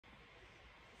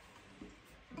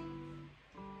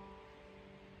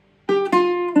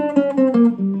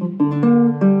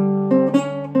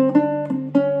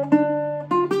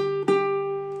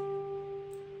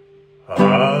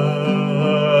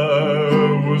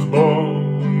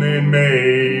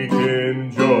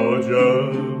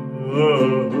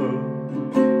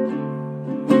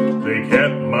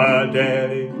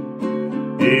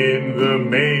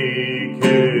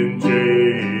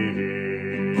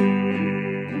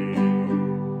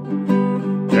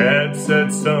dad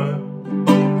said, son,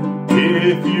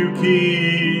 if you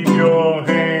keep your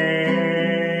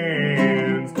hands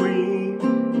clean,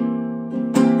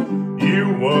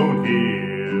 you won't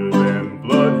hear them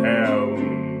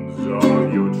bloodhounds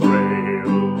on your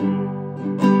trail.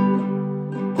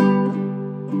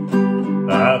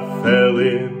 I fell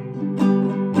in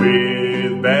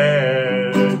with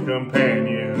bad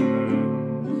companions.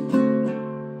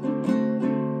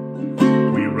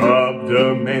 We robbed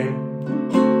a man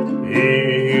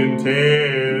in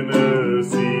Tennessee.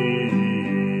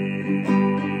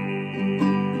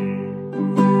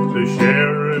 The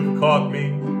sheriff caught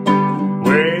me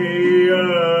way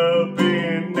up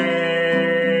in Nashville.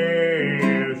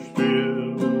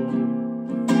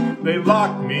 They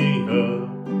locked me up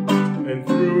and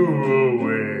threw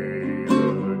away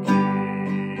the key.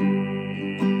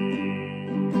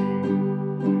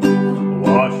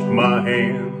 Washed my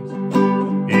hands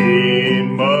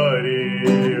in muddy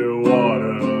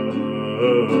water.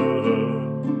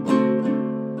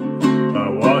 I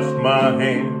washed my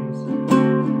hands,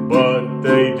 but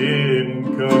they didn't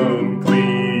come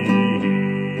clean.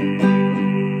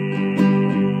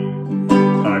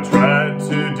 I tried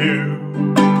to do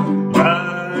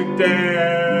like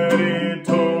Daddy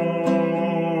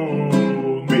told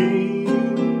me.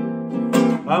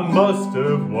 I must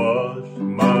have washed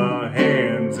my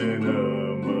hands in a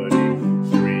muddy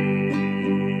stream.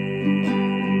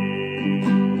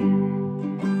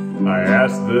 I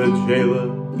asked the jailer,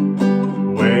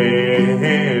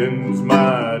 when's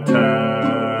my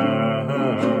time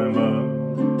up?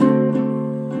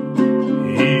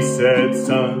 He said,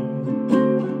 son,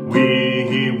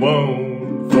 we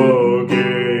won't forget.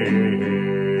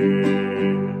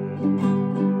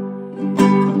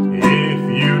 If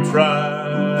you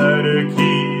try to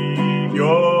keep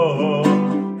your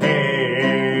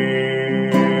hands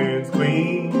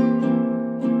clean,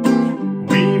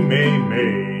 we may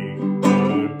make a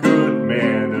good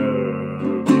man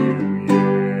of you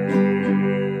yet.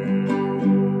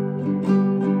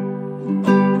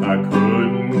 I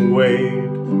couldn't wait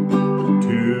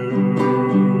to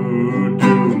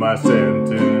do my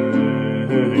sentence.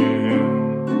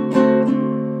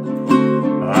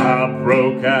 I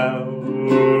broke out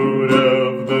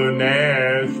of the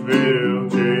Nashville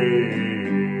jail.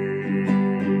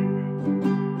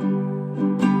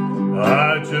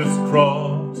 I just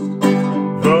crossed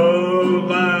the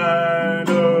line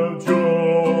of Georgia.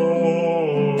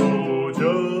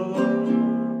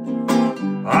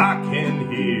 I can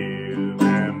hear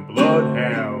them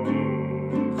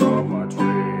bloodhounds on my trail.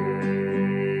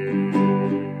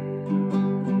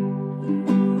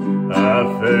 I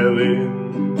fell in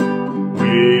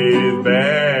with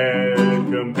bad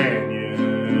companions.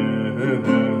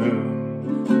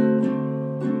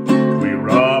 We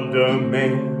robbed a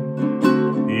man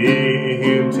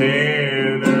in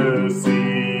Tennessee.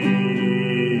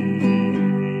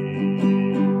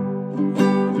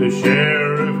 The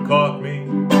sheriff caught me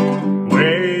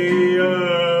way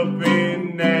up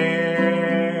in Nashville.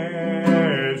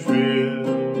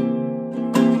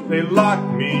 They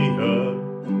locked me up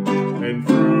and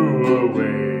threw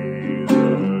away the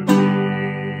key.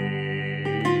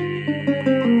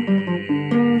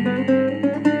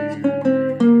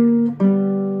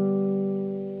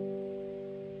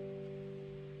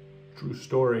 True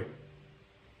story.